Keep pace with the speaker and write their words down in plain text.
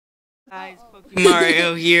Guys,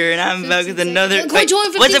 Mario here, and I'm back with another. Go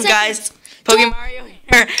join 15 what's up, seconds. guys? Pokemon Mario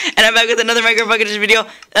here, and I'm back with another Minecraft Bucket video.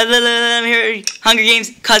 I'm here, Hunger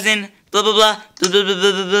Games, cousin, blah blah blah, blah blah blah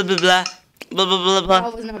blah blah blah blah blah blah blah. I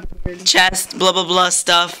was not prepared. Chest, blah blah blah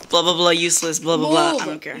stuff, blah blah blah useless, blah blah blah. I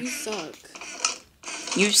don't care. You suck.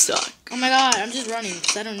 You suck. Oh my god, I'm just running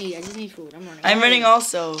because I just need food. I'm running. I'm running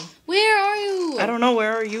also. Where are you? I don't know.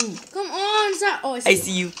 Where are you? Come on, stop. Oh, I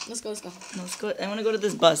see you. Let's go, let's go. No, let's go. I want to go to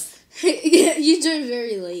this bus. Yeah, you joined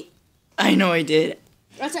very late. I know I did.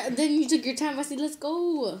 Then you took your time. I said, let's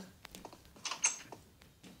go.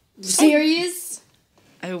 Serious?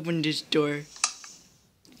 I opened this door.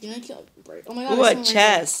 You know, oh my god. Ooh, a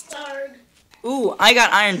chest. Ooh, I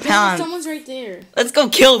got iron pounds. Someone's right there. Let's go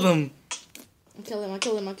kill them. I killed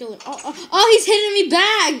him. Oh, he's hitting me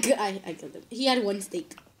back. I killed him. He had one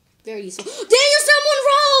steak. Very useful. Daniel, someone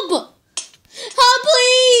rob! Oh,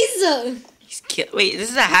 please! Wait, this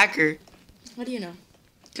is a hacker. How do you know?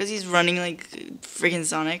 Because he's running like freaking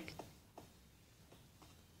Sonic.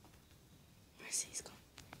 Where is he? He's gone.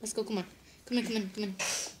 Let's go, come on. Come in.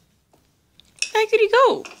 Where could he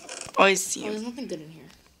go? Oh, I see Oh, him. there's nothing good in here.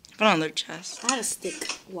 Put on their chest. I had a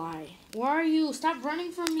stick. Why? Where are you? Stop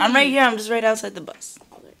running from me. I'm right here. I'm just right outside the bus.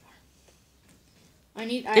 Oh, there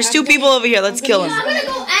you are. There's two people over here. Let's kill him. I'm gonna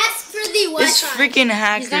go ask for the Wi-Fi. This freaking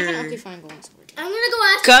hacker. He's not gonna, okay, fine, go on. I'm gonna go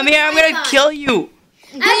ask Come for here. the I'm gonna Wi-Fi. kill you.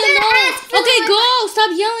 I'm gonna ask for Okay, the go!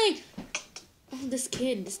 Stop yelling! Oh, this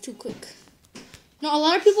kid is too quick. No, a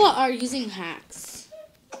lot of people are using hacks.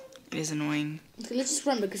 It is annoying. Okay, let's just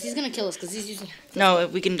run because he's gonna kill us because he's using hacks. No,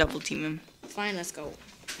 we can double team him. Fine, let's go.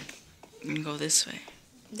 We can go this way.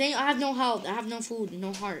 Dang, I have no health. I have no food,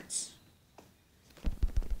 no hearts.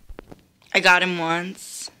 I got him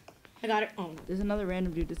once. I got it. Oh. There's another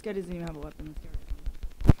random dude. This guy doesn't even have a weapon.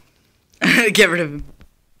 Let's get rid of him.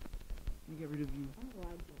 Get rid of you.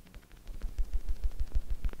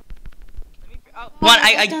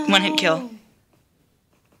 One hit kill.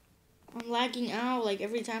 I'm lagging out. Like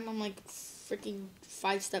every time I'm like freaking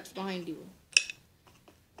 5 steps behind you.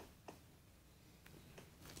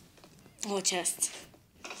 Oh, a chest.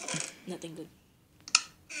 Nothing good.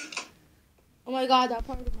 Oh my god, that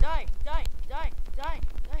part of the Die.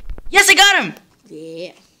 Yes, I got him.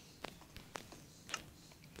 Yeah.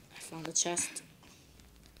 I found a chest.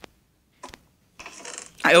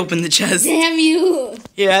 I opened the chest. Damn you!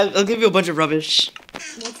 Yeah, I'll give you a bunch of rubbish.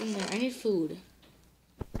 What's in there? I need food.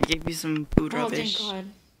 I gave you some food rubbish. Oh, thank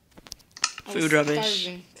God. Food rubbish.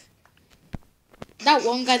 Starving. That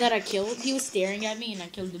one guy that I killed, he was staring at me and I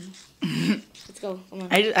killed him. Let's go. Come on.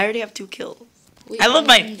 I already have 2 kills. I love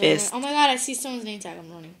my fist. Oh my god, I see someone's name tag.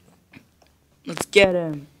 I'm running. Let's get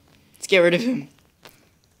him. Let's get rid of him.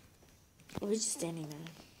 Oh, he's just standing there.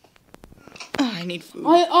 Oh, I need food.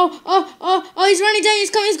 Oh, he's running, Daniel.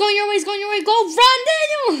 He's going your way. Go, run,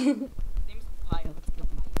 Daniel!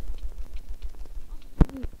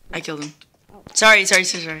 I killed him. Sorry.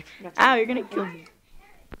 Ow, you're gonna kill me.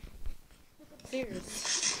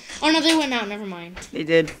 Serious. Oh no, they went out. Never mind. They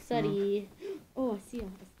did. Study. Oh, I see a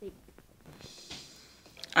steak.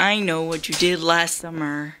 I know what you did last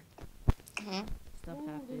summer. Huh? Stuff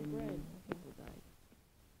happened. People died.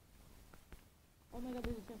 Oh my god,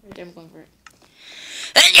 there's a chest right there. I'm going for it.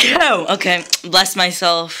 Okay, bless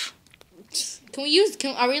myself. Are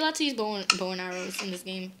we allowed to use bow and arrows in this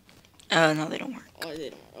game? No, they don't work. Oh, they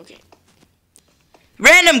don't work. Okay.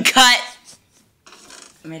 Random cut!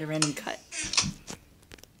 I made a random cut.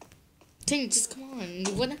 Dang, just come on.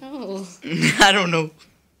 What the hell? I don't know.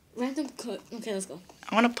 Random cut. Okay, let's go.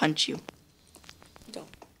 I want to punch you. Don't.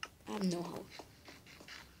 I have no health.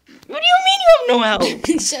 What do you mean you have no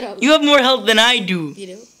health? Shut up. You have more health than I do. You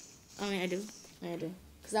do? I mean, I do.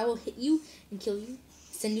 Because I will hit you and kill you,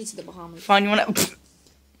 send you to the Bahamas. Fine, you want to...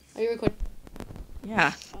 Are you recording?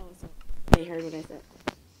 Yeah. Oh, so they heard what I said.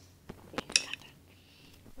 Okay, got that.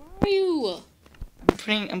 Where are you?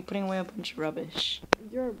 I'm putting away a bunch of rubbish.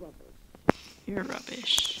 You're rubbish. You're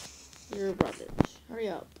rubbish. You're rubbish. Hurry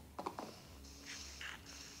up.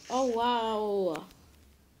 Oh, wow.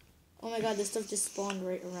 Oh my god, this stuff just spawned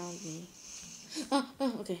right around me. Oh,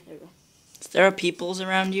 okay, there we go. Is there peoples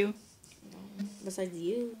around you? No, besides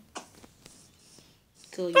you.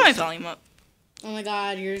 Kill you. Put my volume up. Oh my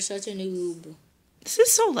god, you're such a noob. This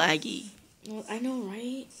is so laggy. Well, I know,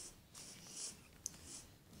 right?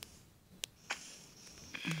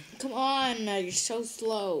 Come on, you're so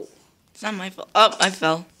slow. It's not my fault. Oh, I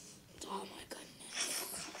fell. Oh my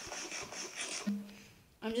goodness.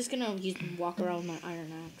 I'm just gonna walk around with my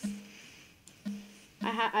iron axe.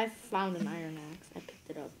 I found an iron axe. I picked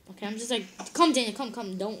it up. Okay, I'm just like, come Daniel,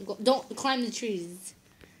 come. Don't climb the trees.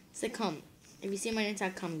 Say come. If you see my name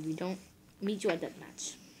tag, come. If you don't, meet you at that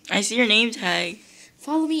match. I see your name tag.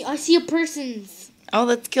 Follow me. I see a person's. Oh,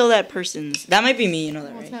 let's kill that person's. That might be me. You know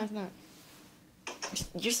that, No, it's right? not.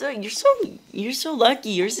 It's not. You're so lucky.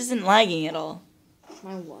 Yours isn't lagging at all.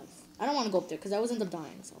 Mine was. I don't want to go up there because I was end up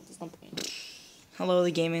dying. So there's no point. Hello,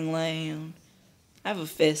 the gaming lane. I have a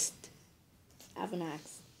fist. I have an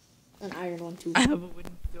axe, an iron one too. I have a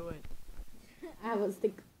wooden sword. I have a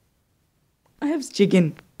stick. I have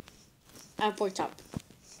chicken. I have pork chop.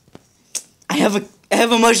 I have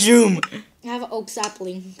a mushroom. I have an oak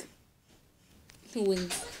sapling. Who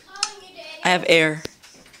wins? I have air.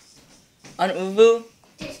 On Uvu?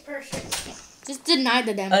 This person. Just deny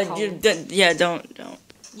the damn call. Yeah, don't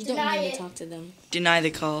You don't Deny need it. to talk to them. deny the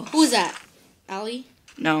call. Who is that? Ali?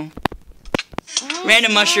 No. Oh,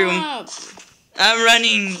 Random mushroom. stop. I'm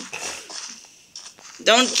running.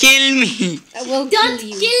 Don't kill me. I will Don't kill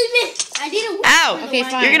you. kill me. I didn't win. Ow. Okay,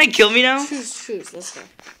 fine. You're gonna kill me now? Truce. Let's go.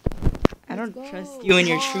 I don't Let's go. trust you and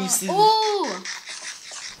your truces. Oh!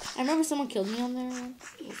 I remember someone killed me on there.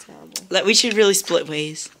 It was terrible. We should really split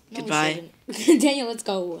ways. No, we Goodbye. shouldn't. Daniel, let's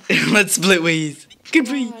go. Let's split ways.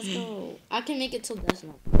 Goodbye. Let's go. I can make it till death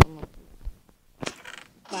now.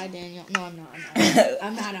 Bye, Daniel. No, I'm not.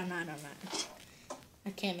 I'm not. I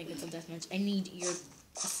can't make it till deathmatch. I need your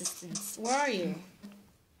assistance. Where are you?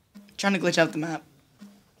 Trying to glitch out the map.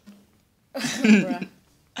 Bruh.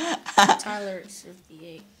 Tyler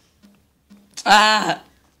 58. Ah.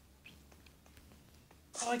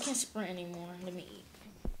 Oh, I can't sprint anymore. Let me eat.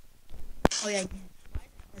 Oh, yeah.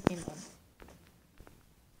 I can.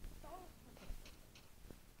 Oh,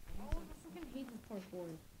 I fucking hate this parkour.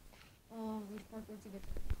 Oh, this parkour to get.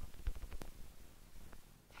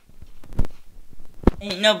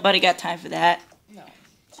 Ain't nobody got time for that. No.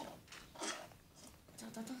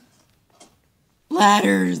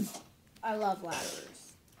 Ladders. I love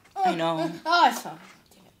ladders. I know. Oh, I fell.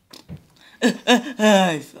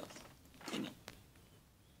 I fell.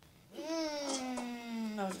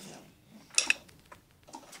 That was a fail.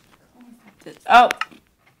 Oh.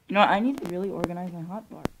 You know what? I need to really organize my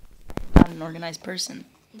hotbar. I'm not an organized person.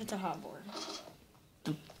 It's a hot board.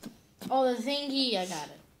 Oh, the thingy. I got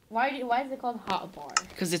it. Why is it called hot bar?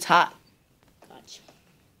 Because it's hot. Gotcha.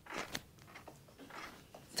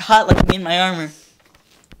 It's hot like me in my armor.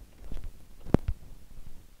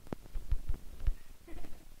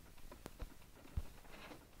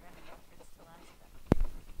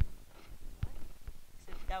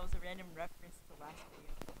 That was a random reference to last video.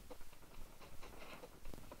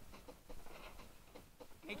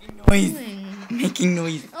 Making noise. Making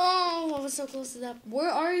noise. Oh, I was so close to that. Where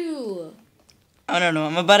are you? I don't know.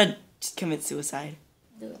 I'm about to just commit suicide.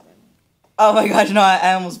 Do it. Oh my gosh, no,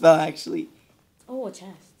 I almost fell actually. Oh, a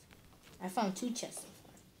chest. I found 2 chests.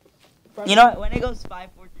 You know what? When it goes 5,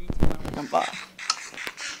 4, 3, 2, 1, I'm gonna fall.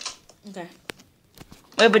 Okay.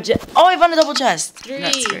 Wait, but oh, I found a double chest. 3,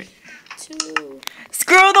 That's great. 2.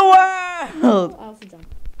 Screw the world! Oh, for jump.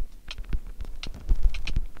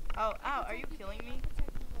 Oh, ow, are you killing me?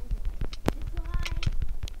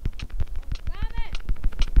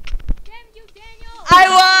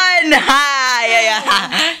 I won! Ha!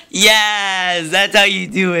 Yeah. Yes, that's how you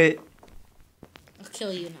do it. I'll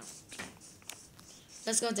kill you now.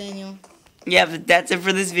 Let's go, Daniel. Yeah, but that's it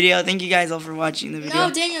for this video. Thank you guys all for watching the video.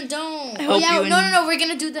 No, Daniel, don't. I Oh, hope yeah, you no. We're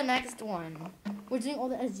gonna do the next one. We're doing all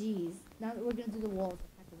the SGs. Now we're gonna do the walls.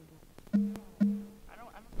 I don't think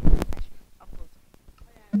I should upload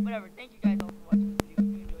something. Whatever. Thank you guys all for watching the video.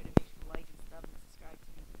 If you enjoyed it, make sure to like and stuff and subscribe to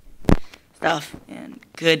me and stuff. And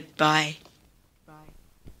goodbye.